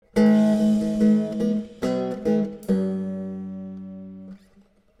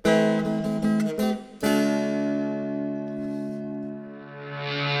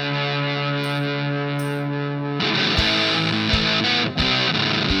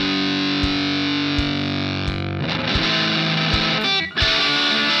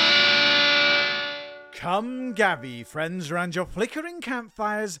and gather ye friends round your flickering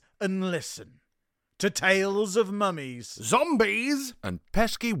campfires and listen to tales of mummies, zombies, and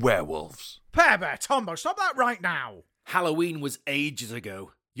pesky werewolves. Pear, Tombo, stop that right now! Halloween was ages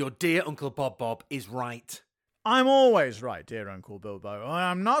ago. Your dear Uncle Bob is right. I'm always right, dear Uncle Bilbo.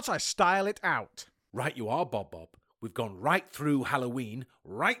 I'm not, I style it out. Right you are, Bob. We've gone right through Halloween,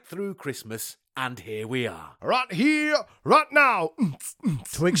 right through Christmas, and here we are. Right here, right now.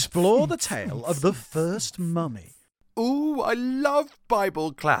 To explore the tale of the first mummy. Ooh, I love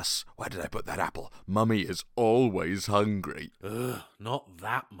Bible class. Where did I put that apple? Mummy is always hungry. Ugh, not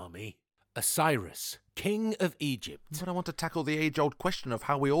that mummy. Osiris, king of Egypt. But I want to tackle the age-old question of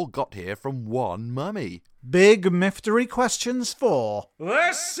how we all got here from one mummy. Big mystery questions for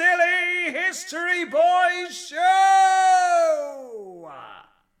the Silly History Boys Show!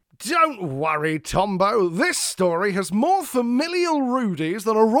 Don't worry, Tombo. This story has more familial rudies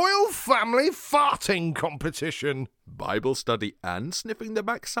than a royal family farting competition. Bible study and sniffing the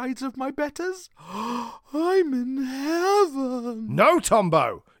backsides of my betters? I'm in heaven. No,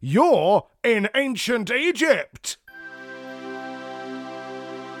 Tombo. You're in ancient Egypt.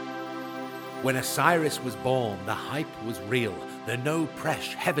 When Osiris was born, the hype was real. The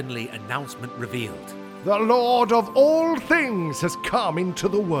no-presh heavenly announcement revealed. The Lord of all things has come into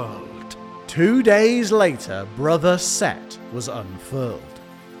the world. 2 days later, Brother Set was unfurled.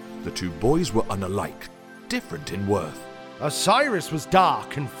 The two boys were unalike, different in worth. Osiris was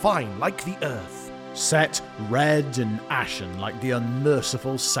dark and fine like the earth. Set red and ashen like the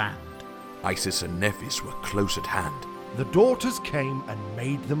unmerciful sand. Isis and Nephis were close at hand. The daughters came and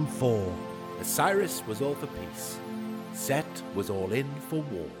made them four. Osiris was all for peace. Set was all in for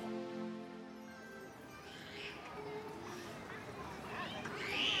war.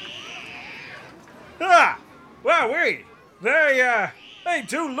 Ah! Wowee! They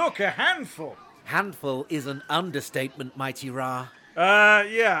do look a handful. Handful is an understatement, Mighty Ra.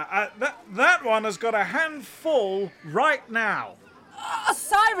 That one has got a handful right now.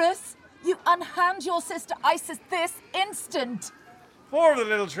 Osiris, you unhand your sister Isis this instant. 4 of the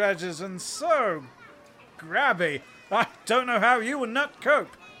little treasures and so grabby. I don't know how you and Nut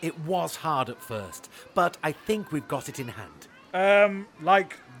cope. It was hard at first, but I think we've got it in hand.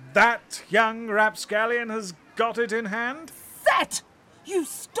 Like that young rapscallion has got it in hand? Set! You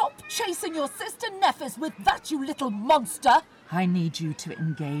stop chasing your sister Nephis with that, you little monster! I need you to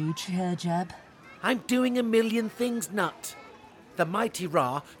engage here, Jeb. I'm doing a million things, Nut. The Mighty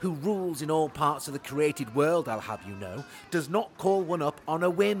Ra, who rules in all parts of the created world, I'll have you know, does not call one up on a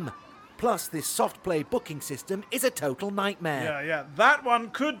whim. Plus, this soft play booking system is a total nightmare. Yeah, that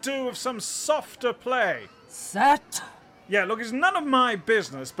one could do with some softer play. Set! Yeah, look, it's none of my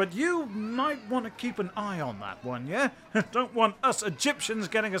business, but you might want to keep an eye on that one, yeah? Don't want us Egyptians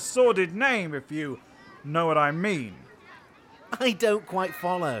getting a sordid name, if you know what I mean. I don't quite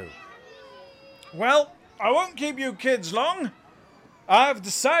follow. Well, I won't keep you kids long. I've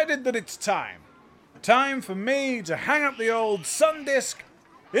decided that it's time. Time for me to hang up the old sun disk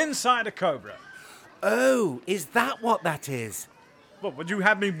inside a cobra. Oh, is that what that is? What, would you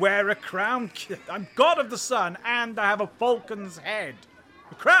have me wear a crown? I'm god of the sun, and I have a falcon's head.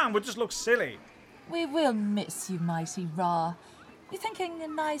 A crown would just look silly. We will miss you, Mighty Ra. You thinking a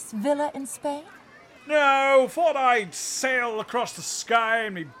nice villa in Spain? No, thought I'd sail across the sky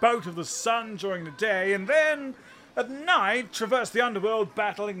in me boat of the sun during the day, and then at night traverse the underworld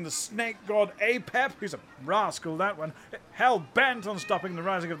battling the snake god Apep, who's a rascal, that one, hell-bent on stopping the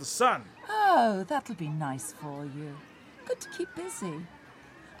rising of the sun. Oh, that'll be nice for you. Good to keep busy.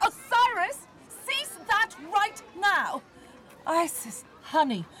 Osiris, cease that right now! Isis,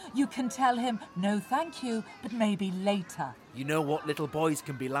 honey, you can tell him no thank you, but maybe later. You know what little boys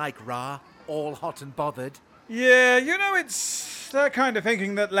can be like, Ra? All hot and bothered. Yeah, you know, it's that kind of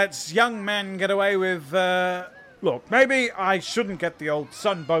thinking that lets young men get away with, Look, maybe I shouldn't get the old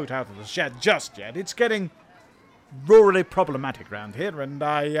sun boat out of the shed just yet. It's getting rurally problematic round here, and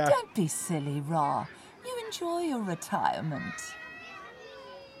Don't be silly, Ra. You enjoy your retirement.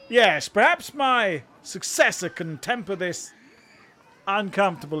 Yes, perhaps my successor can temper this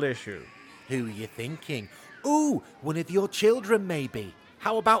uncomfortable issue. Who are you thinking? Ooh, one of your children, maybe.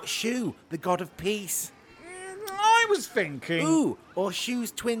 How about Shu, the god of peace? I was thinking... Ooh, or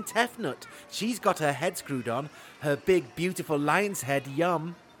Shu's twin Tefnut. She's got her head screwed on. Her big, beautiful lion's head,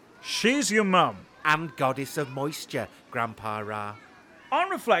 Yum. She's your mum. And goddess of moisture, Grandpa Ra. On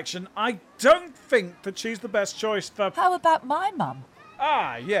reflection, I don't think that she's the best choice for... How about my mum?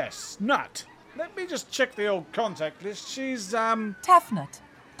 Ah, yes, Nut. Let me just check the old contact list. She's, Tefnut,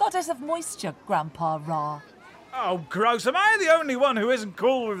 goddess of moisture, Grandpa Ra. Oh, gross. Am I the only one who isn't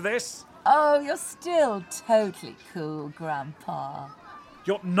cool with this? Oh, you're still totally cool, Grandpa.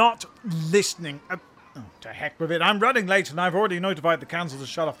 You're not listening. Oh, to heck with it. I'm running late and I've already notified the council to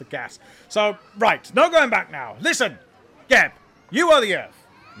shut off the gas. So, right, no going back now. Listen, Geb, you are the earth.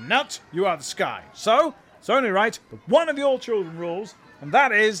 Nut, you are the sky. So, it's only right that one of your children rules, and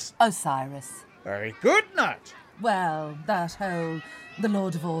that is... Osiris. Very good, Nut. Well, that whole "the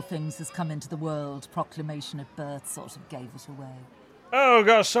Lord of all things has come into the world" proclamation at birth sort of gave it away. Oh,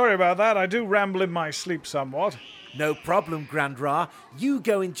 gosh, sorry about that. I do ramble in my sleep somewhat. No problem, Grand Ra. You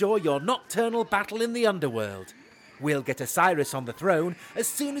go enjoy your nocturnal battle in the underworld. We'll get Osiris on the throne as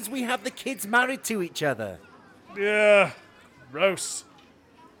soon as we have the kids married to each other. Yeah, gross.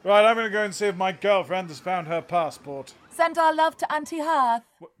 Right, I'm going to go and see if my girlfriend has found her passport. Send our love to Auntie Hearth.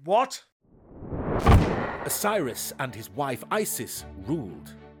 What? Osiris and his wife Isis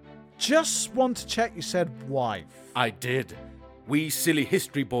ruled. Just want to check you said wife. I did. We silly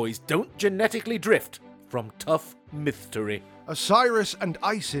history boys don't genetically drift from tough mystery. Osiris and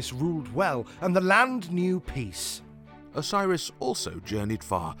Isis ruled well, and the land knew peace. Osiris also journeyed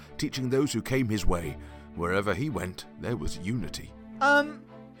far, teaching those who came his way. Wherever he went, there was unity.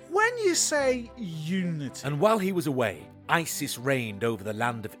 When you say unity... And while he was away, Isis reigned over the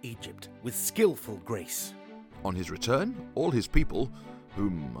land of Egypt with skillful grace. On his return, all his people,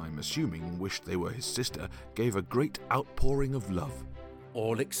 whom I'm assuming wished they were his sister, gave a great outpouring of love.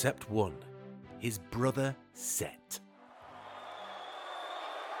 All except one, his brother Set.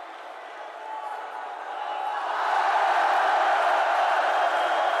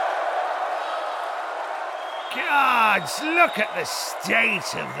 Gods, look at the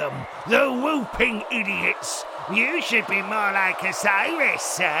state of them. The whooping idiots. You should be more like Osiris,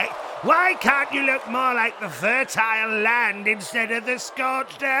 Set. Why can't you look more like the fertile land instead of the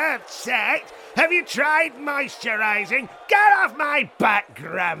scorched earth, Set? Have you tried moisturising? Get off my back,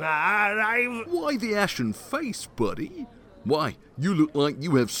 Grandma. Why the ashen face, buddy? Why, you look like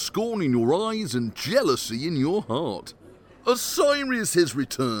you have scorn in your eyes and jealousy in your heart. Osiris has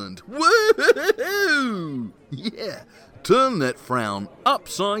returned. Woohoo! Yeah, turn that frown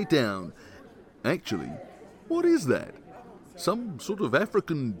upside down. Actually, what is that? Some sort of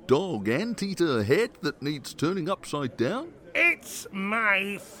African dog anteater head that needs turning upside down? It's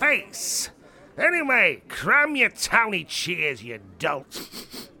my face. Anyway, cram your towny cheers, you dolt.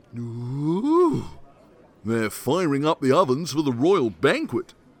 Ooh, they're firing up the ovens for the royal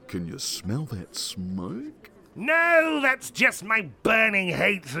banquet. Can you smell that smoke? No, that's just my burning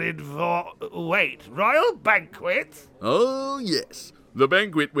hatred for... Wait, royal banquet? Oh, yes. The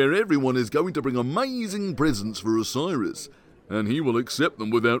banquet where everyone is going to bring amazing presents for Osiris. And he will accept them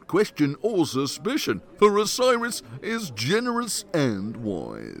without question or suspicion, for Osiris is generous and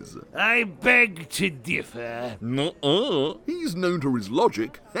wise. I beg to differ. Nuh-uh. He's known for his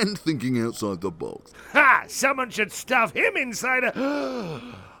logic and thinking outside the box. Ha! Someone should stuff him inside a...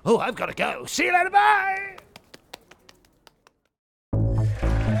 Oh, I've got to go. See you later, bye!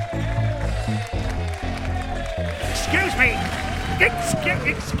 Excuse me!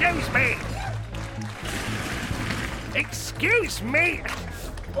 Excuse me! Excuse me!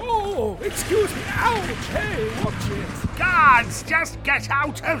 Oh, excuse me. Ouch! Hey, watch it. Guards, just get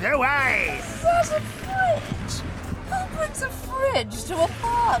out of the way! Is that a fridge? Who brings a fridge to a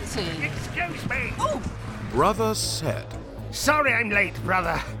party? Excuse me! Oh, Brother said, Sorry I'm late,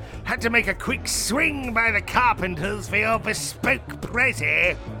 brother. Had to make a quick swing by the carpenters for your bespoke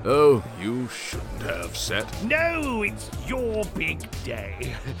prezi. "Oh, you shouldn't have said." No, it's your big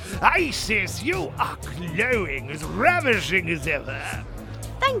day. Isis, you are glowing, as ravishing as ever.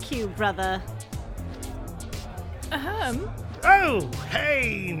 Thank you, brother. Oh,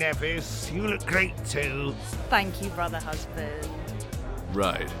 hey, Nevis, you look great too. Thank you, brother husband.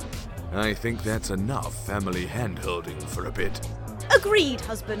 Right. I think that's enough family hand-holding for a bit. Agreed,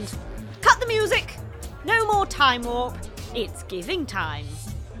 husband. Cut the music. No more time warp. It's giving time.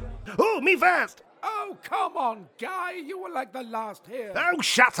 Oh, me first. Oh, come on, Guy. You were like the last here. Oh,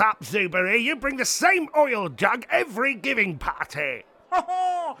 shut up, Zuberi. You bring the same oil jug every giving party.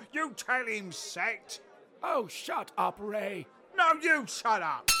 Oh, you tell him, Set. Oh, shut up, Ray. No, you shut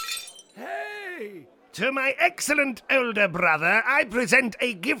up. Hey! To my excellent older brother, I present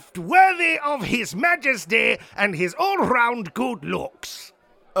a gift worthy of His Majesty and his all-round good looks.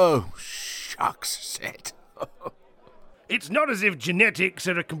 Oh, shucks, Set. It's not as if genetics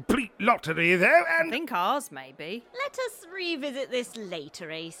are a complete lottery, though, I and... think ours may be. Let us revisit this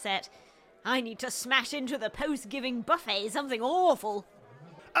later, A-Set. I need to smash into the post-giving buffet something awful.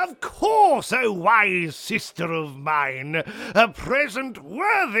 Of course, O wise sister of mine, a present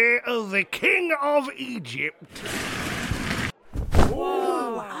worthy of the King of Egypt.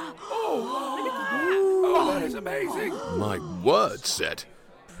 Oh, amazing. My word, Set.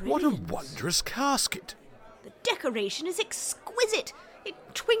 What a wondrous casket. The decoration is exquisite. It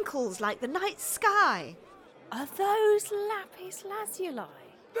twinkles like the night sky. Are those lapis lazuli?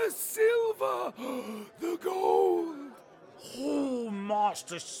 The silver, the gold. Oh,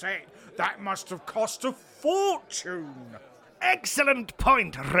 Master Set, that must have cost a fortune. Excellent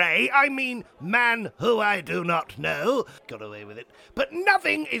point, Ray. I mean, man who I do not know. Got away with it. But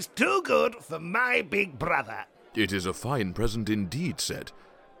nothing is too good for my big brother. It is a fine present indeed, Set.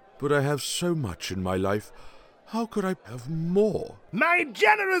 But I have so much in my life. How could I have more? My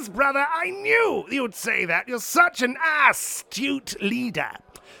generous brother, I knew you'd say that. You're such an astute leader.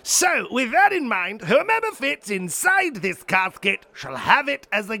 So, with that in mind, whomever fits inside this casket shall have it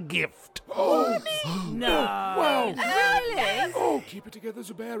as a gift. Oh, No. wow. Really? Oh, keep it together,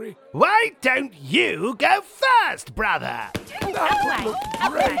 Zubairi. Why don't you go first, brother? That would look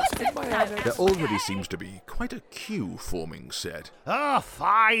great in my annex. There already seems to be quite a queue forming, Set. Oh,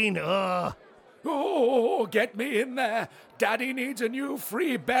 fine. Oh, get me in there. Daddy needs a new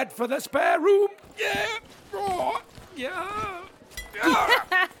free bed for the spare room. Yeah. Oh, yeah.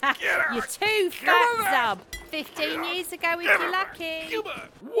 You're too fat, Zub. 15 years ago, if you're lucky.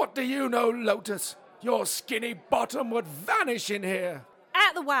 What do you know, Lotus? Your skinny bottom would vanish in here.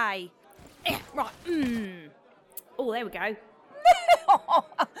 Out the way. Right. Oh, there we go.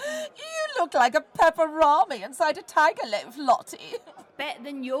 You look like a pepperami inside a tiger loaf, Lottie. Better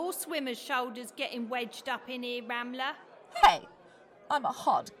than your swimmer's shoulders getting wedged up in here, Ramler. Hey, I'm a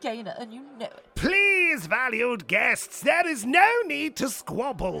hard gainer and you know it. Please, valued guests, there is no need to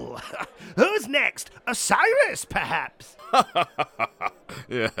squabble. Who's next? Osiris, perhaps?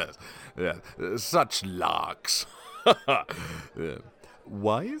 Yes, such larks. Yeah.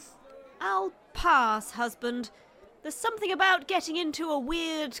 Wife? I'll pass, husband. There's something about getting into a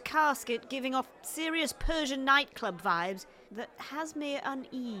weird casket giving off serious Persian nightclub vibes that has me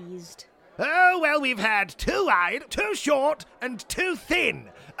uneased. Oh, well, we've had too wide, too short, and too thin.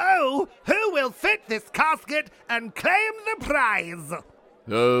 Oh, who will fit this casket and claim the prize?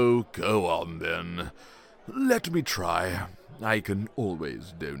 Oh, go on then. Let me try. I can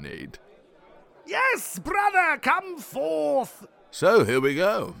always donate. Yes, brother, come forth. So here we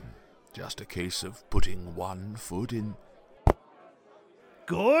go. Just a case of putting one foot in.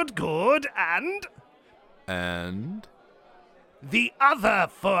 Good, and And? the other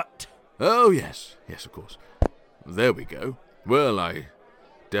foot. Oh, yes, of course. There we go. Well, I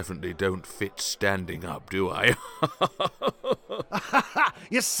definitely don't fit standing up, do I?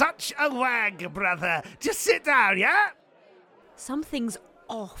 You're such a wag, brother. Just sit down, yeah? Something's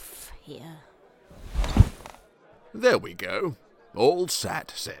off here. There we go. All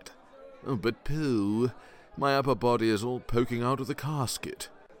set. Oh, but pooh, my upper body is all poking out of the casket.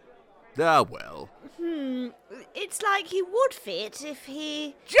 Ah, well. It's like he would fit if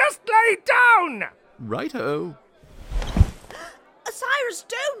he... Just lay down! Righto. Osiris,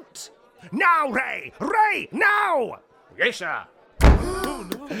 don't! Now, Ray! Ray, now! Yes, sir.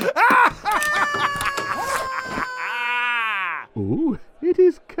 Ooh, it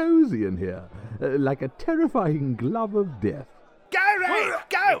is cozy in here, like a terrifying glove of death. Go, Ray!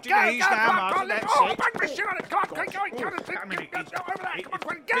 Go! Ease down, Come Martha, on, that's oh, it. bang the shit on it! Come on, go, over there! Come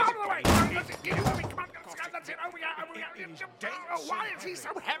on, get out of the way! Come on, that's it, get over me, come on, that's it, over here! Oh, why is he so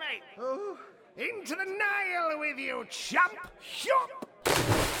heavy? Oh, into the Nile with you, chump! Shop!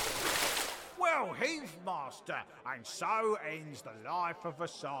 Well, heave, Master, and so ends the life of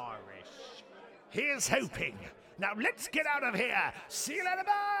Osiris. Here's hoping. Now let's get out of here. See you later,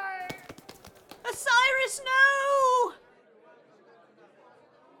 bye! Osiris, no!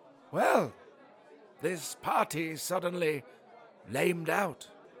 Well, this party suddenly lamed out.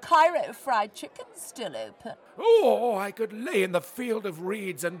 Cairo fried chicken's still open. Oh, I could lay in the field of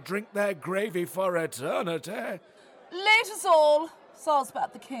reeds and drink their gravy for eternity. Late us all. Soz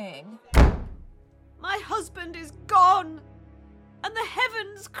about the king. My husband is gone, and the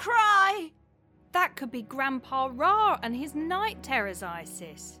heavens cry. That could be Grandpa Ra and his night terrors,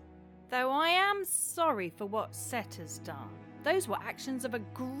 Isis. Though I am sorry for what Set has done. Those were actions of a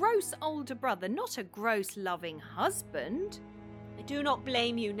gross older brother, not a gross loving husband. I do not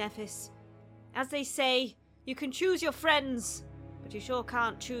blame you, Nephis. As they say, you can choose your friends, but you sure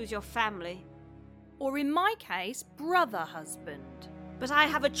can't choose your family. Or in my case, brother husband. But I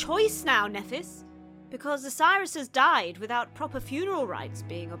have a choice now, Nephis, because Osiris has died without proper funeral rites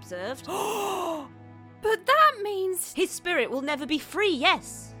being observed. But that means... His spirit will never be free,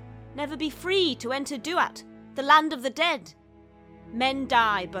 yes. Never be free to enter Duat, the land of the dead. Men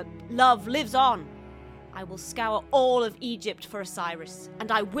die, but love lives on. I will scour all of Egypt for Osiris,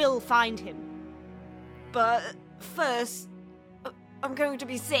 and I will find him. But first, I'm going to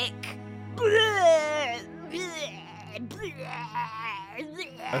be sick.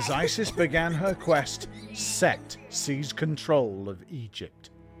 As Isis began her quest, Set seized control of Egypt.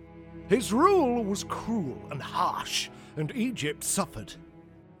 His rule was cruel and harsh, and Egypt suffered.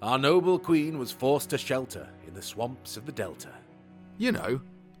 Our noble queen was forced to shelter in the swamps of the Delta. You know,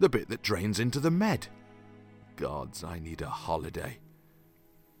 the bit that drains into the Med. Gods, I need a holiday.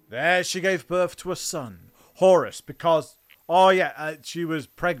 There she gave birth to a son, Horus, because... Oh yeah, she was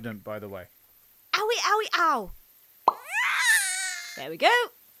pregnant, by the way. Owie, owie, ow. There we go.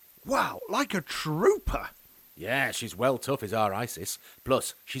 Wow, like a trooper. Yeah, she's well tough is our Isis.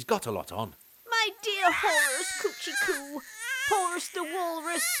 Plus, she's got a lot on. My dear Horus Coochie Coo. Horus the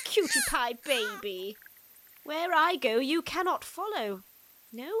Walrus Cutie Pie Baby. Where I go, you cannot follow.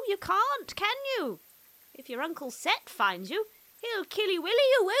 No, you can't, can you? If your Uncle Set finds you, he'll killy willy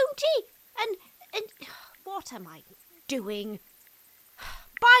you, won't he? And what am I doing?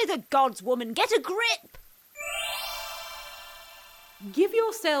 By the gods, woman, get a grip! Give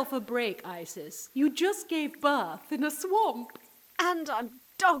yourself a break, Isis. You just gave birth in a swamp. And I'm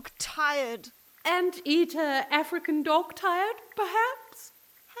dog-tired. And eat a African dog-tired, perhaps?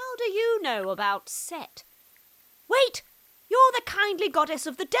 How do you know about Set? Wait! You're the kindly goddess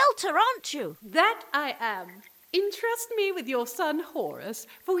of the Delta, aren't you? That I am. Entrust me with your son Horus,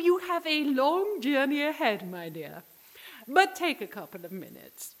 for you have a long journey ahead, my dear. But take a couple of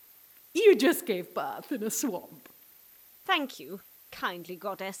minutes. You just gave birth in a swamp. Thank you, kindly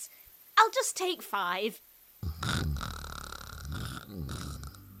goddess. I'll just take 5.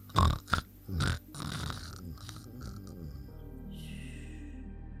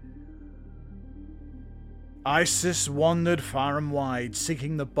 Isis wandered far and wide,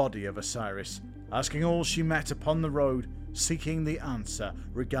 seeking the body of Osiris, asking all she met upon the road, seeking the answer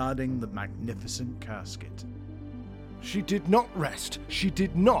regarding the magnificent casket. She did not rest. She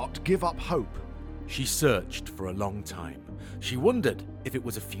did not give up hope. She searched for a long time. She wondered if it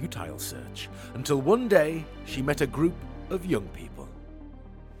was a futile search, until one day she met a group of young people.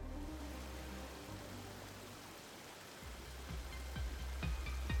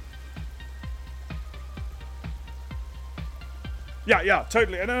 Yeah,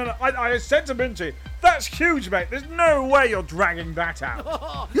 totally. No. I said to Minty, that's huge, mate. There's no way you're dragging that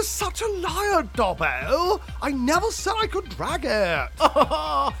out. You're such a liar, Dobbo. I never said I could drag it.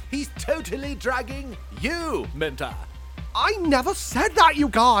 He's totally dragging you, Minta. I never said that, you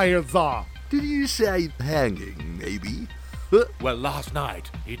guys. Did you say hanging, maybe? Well, last night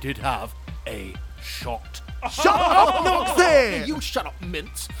he did have a shot. Shut up, Noxie! You shut up,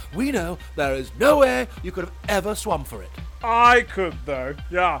 Mince. We know there is no way you could have ever swum for it. I could, though.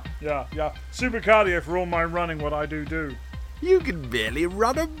 Yeah. Super cardio for all my running, what I do. You can barely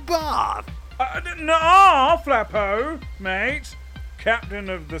run a bath. No, Flappo, mate. Captain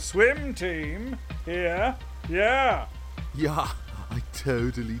of the swim team here. Yeah. Yeah, I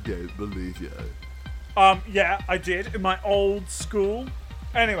totally don't believe you. Yeah, I did in my old school.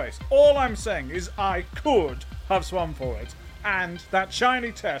 Anyways, all I'm saying is I could have swum for it, and that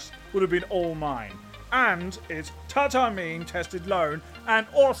shiny test would have been all mine. And it's Tatamine tested loan, and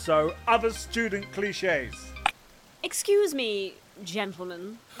also other student cliches. Excuse me,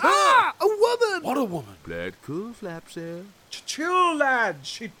 gentlemen. Ah, a woman! What a woman. Glad cool, Flapsy. Chill, lad.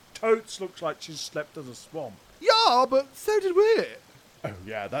 She totes looks like she's slept in a swamp. Yeah, but so did we. Oh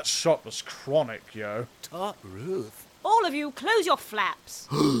yeah, that shot was chronic, yo. Tut Ruth. All of you, close your flaps.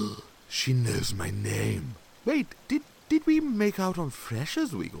 She knows my name. Wait, did we make out on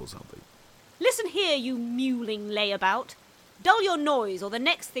Freshers Week or something? Listen here, you mewling layabout. Dull your noise, or the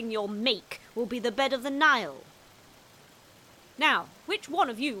next thing you'll make will be the bed of the Nile. Now, which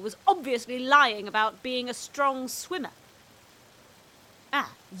one of you was obviously lying about being a strong swimmer?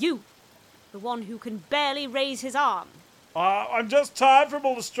 Ah, you. The one who can barely raise his arm. I'm just tired from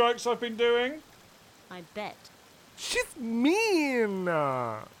all the strokes I've been doing. I bet. She's mean.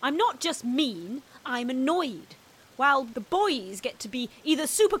 I'm not just mean, I'm annoyed. While the boys get to be either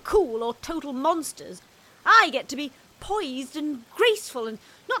super cool or total monsters, I get to be poised and graceful and,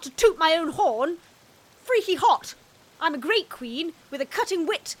 not to toot my own horn, freaky hot. I'm a great queen with a cutting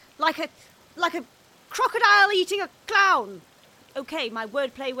wit like a crocodile eating a clown. Okay, my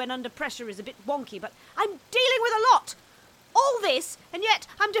wordplay when under pressure is a bit wonky, but I'm dealing with a lot. All this, and yet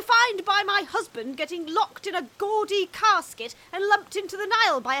I'm defined by my husband getting locked in a gaudy casket and lumped into the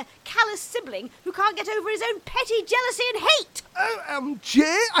Nile by a callous sibling who can't get over his own petty jealousy and hate. OMG,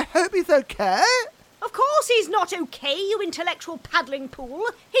 I hope he's okay. Of course he's not okay, you intellectual paddling pool.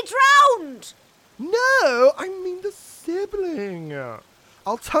 He drowned. No, I mean the sibling.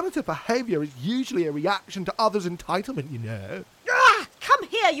 Alternative behaviour is usually a reaction to others' entitlement, you know. Ah! Come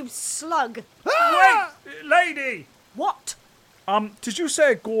here, you slug! Wait, lady! What? Did you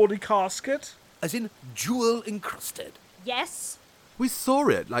say a gaudy casket? As in jewel encrusted. Yes? We saw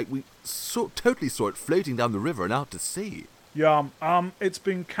it, totally saw it floating down the river and out to sea. Yeah, it's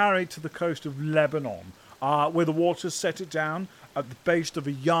been carried to the coast of Lebanon, where the waters set it down at the base of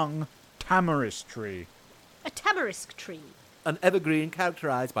a young tamarisk tree. A tamarisk tree. An evergreen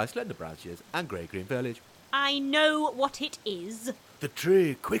characterised by slender branches and grey-green foliage. I know what it is. The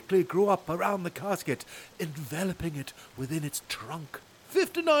tree quickly grew up around the casket, enveloping it within its trunk.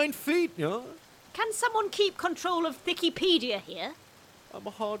 59 feet, yeah? Can someone keep control of Wikipedia here? I'm a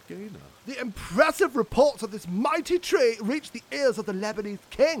hard gainer. The impressive reports of this mighty tree reached the ears of the Lebanese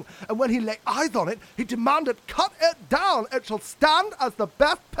king, and when he laid eyes on it, he demanded, "Cut it down! It shall stand as the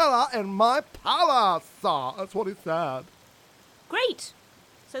best pillar in my palace, sir." That's what he said. Great.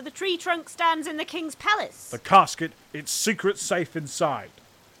 So the tree trunk stands in the king's palace. The casket, its secret safe inside.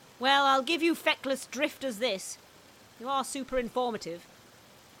 Well, I'll give you feckless drift as this. You are super informative.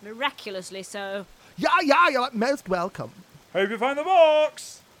 Miraculously so. Yeah, you're most welcome. Hope you find the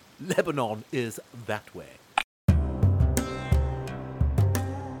box! Lebanon is that way.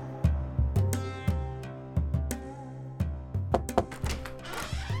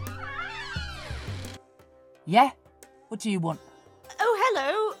 Yeah? What do you want? Oh,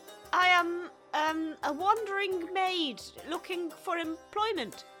 hello. I am, a wandering maid looking for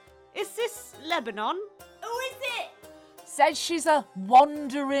employment. Is this Lebanon? Who is it? Says she's a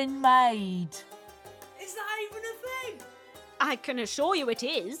wandering maid. Is that even a thing? I can assure you it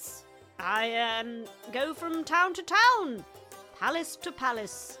is. I, go from town to town, palace to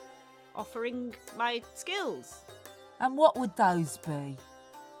palace, offering my skills. And what would those be?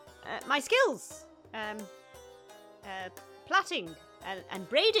 My skills. Plaiting and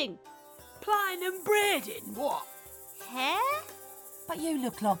braiding. Plaiting and braiding? What? Hair? But you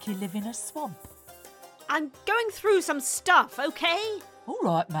look like you live in a swamp. I'm going through some stuff, okay? All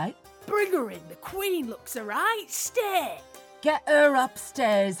right, mate. Bring her in. The Queen looks alright. Stay. Get her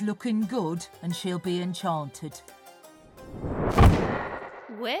upstairs looking good and she'll be enchanted.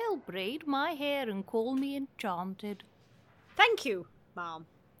 Well, braid my hair and call me enchanted. Thank you, Mom.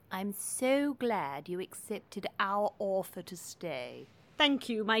 I'm so glad you accepted our offer to stay. Thank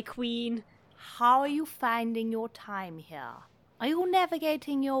you, my queen. How are you finding your time here? Are you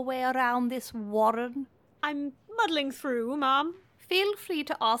navigating your way around this warren? I'm muddling through, Mom. Feel free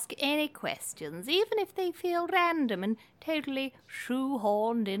to ask any questions, even if they feel random and totally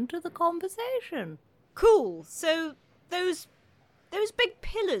shoehorned into the conversation. Cool. So, those big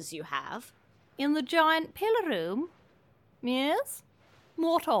pillars you have? In the giant pillar room? Yes?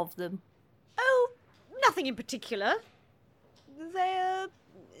 What of them? Oh, nothing in particular. They're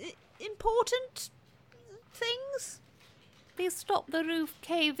important things. They stop the roof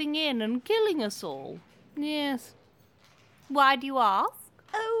caving in and killing us all. Yes. Why do you ask?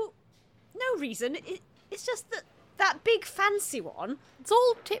 Oh, no reason. It's just that big fancy one. It's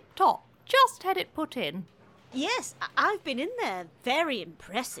all tip-top. Just had it put in. Yes, I've been in there. Very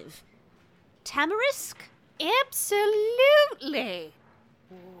impressive. Tamarisk? Absolutely.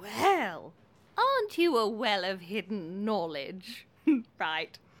 Well, aren't you a well of hidden knowledge?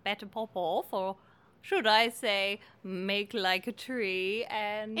 Right, better pop off, or should I say, make like a tree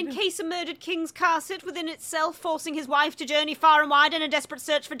and... Encase a murdered king's casket within itself, forcing his wife to journey far and wide in a desperate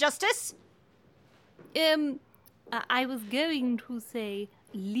search for justice? I was going to say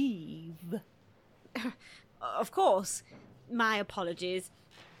leave. Of course. My apologies.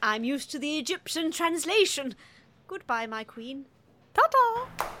 I'm used to the Egyptian translation. Goodbye, my queen. Ta-ta!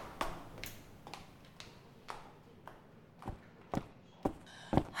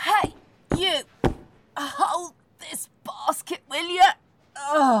 Hey, you! Hold this basket, will you?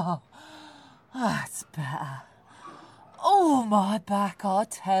 Oh, that's better. Oh, my back, I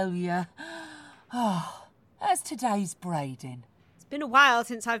tell you. Oh, how's today's braiding? It's been a while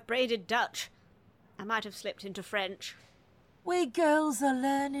since I've braided Dutch. I might have slipped into French. We girls are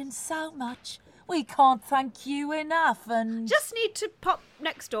learning so much. We can't thank you enough and... Just need to pop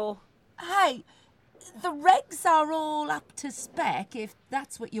next door. Hey, the regs are all up to spec if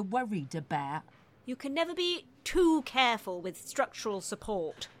that's what you're worried about. You can never be too careful with structural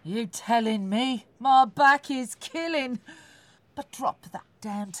support. You telling me? My back is killing. But drop that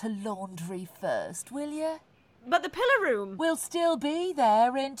down to laundry first, will you? But the pillar room... We'll still be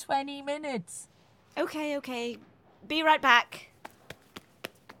there in 20 minutes. Okay. Be right back.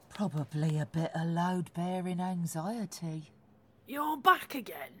 Probably a bit of load-bearing anxiety. You're back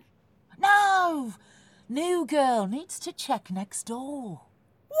again. No! New girl needs to check next door.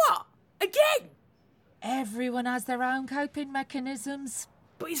 Again? Everyone has their own coping mechanisms.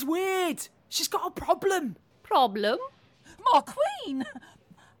 But it's weird. She's got a problem. Problem? My queen!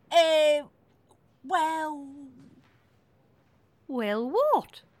 Well... Well,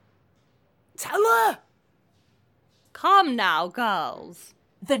 what? Tell her. Come now, girls.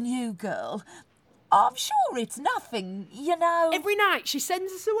 The new girl. I'm sure it's nothing, you know. Every night she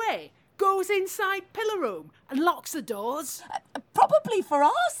sends us away, goes inside pillar room and locks the doors. Probably for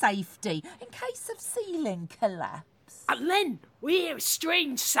our safety, in case of ceiling collapse. And then we hear a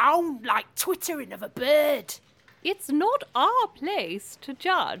strange sound like twittering of a bird. It's not our place to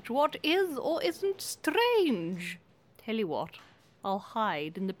judge what is or isn't strange. Tell you what, I'll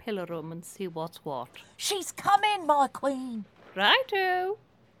hide in the pillar room and see what's what. She's coming, my queen. Righto.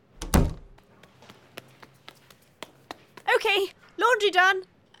 Okay, laundry done.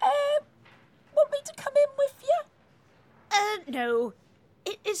 Want me to come in with you? No.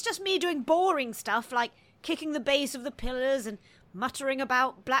 It's just me doing boring stuff like kicking the base of the pillars and muttering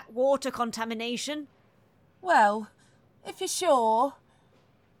about black water contamination. Well, if you're sure.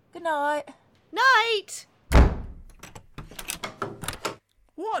 Good night. Night!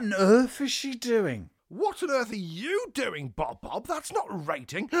 What on earth is she doing? What on earth are you doing, Bob? That's not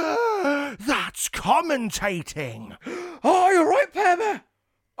rating. That's commentating. Oh, you're right, Pepper.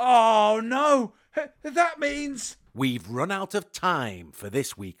 Oh, no. That means... We've run out of time for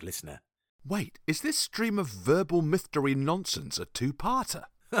this week, listener. Wait, is this stream of verbal mystery nonsense a two-parter?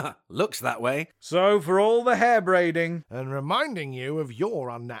 Looks that way. So, for all the hair braiding... And reminding you of your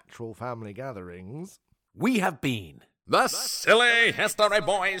unnatural family gatherings... We have been... The Silly History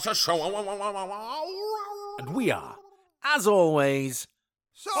Boys Show. And we are, as always...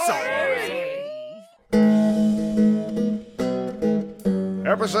 Sorry!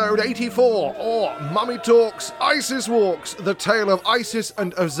 Episode 84, or Mummy Talks, Isis Walks, The Tale of Isis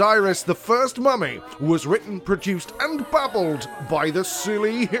and Osiris, the First Mummy, was written, produced and babbled by the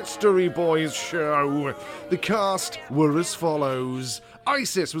Silly History Boys Show. The cast were as follows.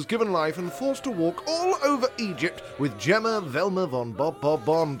 Isis was given life and forced to walk all over Egypt with Gemma Velma von Bob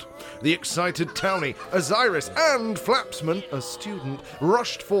Bond. The excited townie, Osiris, and Flapsman, a student,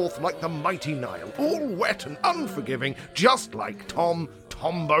 rushed forth like the mighty Nile, all wet and unforgiving, just like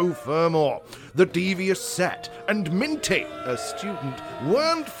Tombo Fermor. The devious Set and Minty, a student,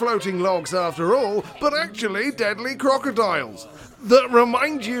 weren't floating logs after all, but actually deadly crocodiles that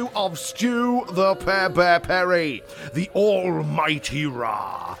remind you of Stew the Bear Perry, the almighty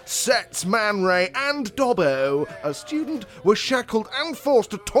Ra, Set's Man Ray, and Dobbo, a student, were shackled and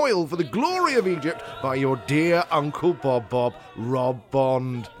forced to toil for the glory of Egypt by your dear Uncle Bob, Rob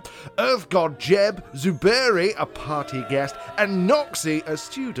Bond. Earth god Jeb, Zuberi, a party guest, and Noxie, a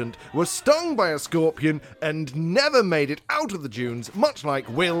student, were stung by a scorpion and never made it out of the dunes, much like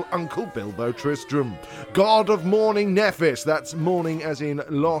Will Uncle Bilbo Tristram. God of Mourning Nephis, that's mourning as in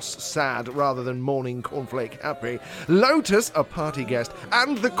loss sad rather than morning cornflake happy, Lotus, a party guest,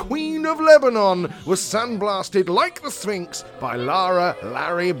 and the Queen of Lebanon was sandblasted like the Sphinx by Lara,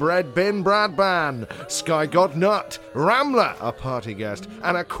 Larry, Breadbin, Bradban. Sky God Nut, Ramla, a party guest,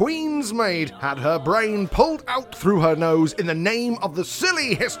 and a Queen's Maid had her brain pulled out through her nose in the name of the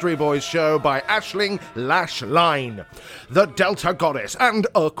Silly History Boys Show by Aisling Lash Line. The Delta Goddess and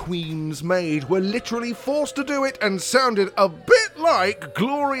a Queen's Maid were literally forced to do it and sounded a bit like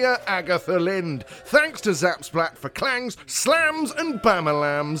Gloria Agatha Lind. Thanks to Zapsplat for clangs, slams and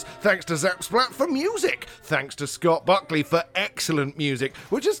bamalams. Thanks to Zapsplat for music. Thanks to Scott Buckley for excellent music.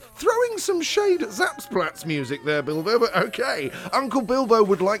 We're just throwing some shade at Zapsplat's music there, Bilbo, but okay. Uncle Bilbo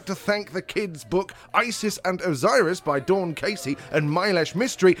would like to thank the kids' book Isis and Osiris by Dawn Casey and Milesh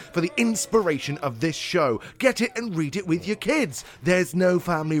Mystery for the inspiration of this show. Get it and read it with your kids. There's no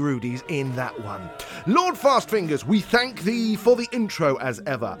family rudies in that one. Lord Fastfingers, we thank thee for the intro as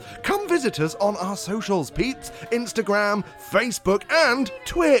ever. Come visit us on our socials, peeps. Instagram, Facebook and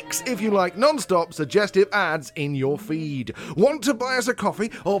Twix if you like non-stop suggestive ads in your feed. Want to buy us a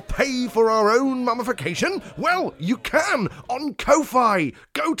coffee or pay for our own mummification? Well, you can on Ko-Fi.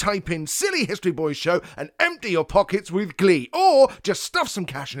 Go type in Silly History Boys Show and empty your pockets with glee. Or just stuff some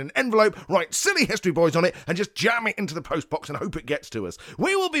cash in an envelope, write Silly History Boys on it and just jam it into the postbox and hope it gets to us.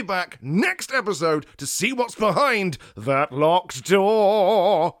 We will be back next episode to see what's behind that locked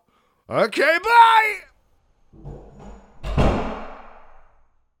door. Okay, bye!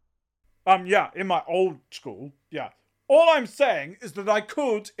 Yeah, in my old school, yeah. All I'm saying is that I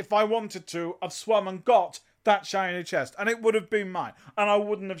could, if I wanted to, have swum and got that shiny chest, and it would have been mine, and I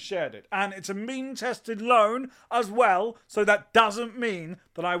wouldn't have shared it. And it's a mean-tested loan as well, so that doesn't mean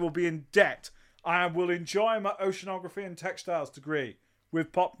that I will be in debt. I will enjoy my oceanography and textiles degree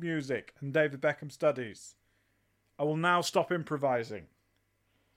with pop music and David Beckham studies. I will now stop improvising.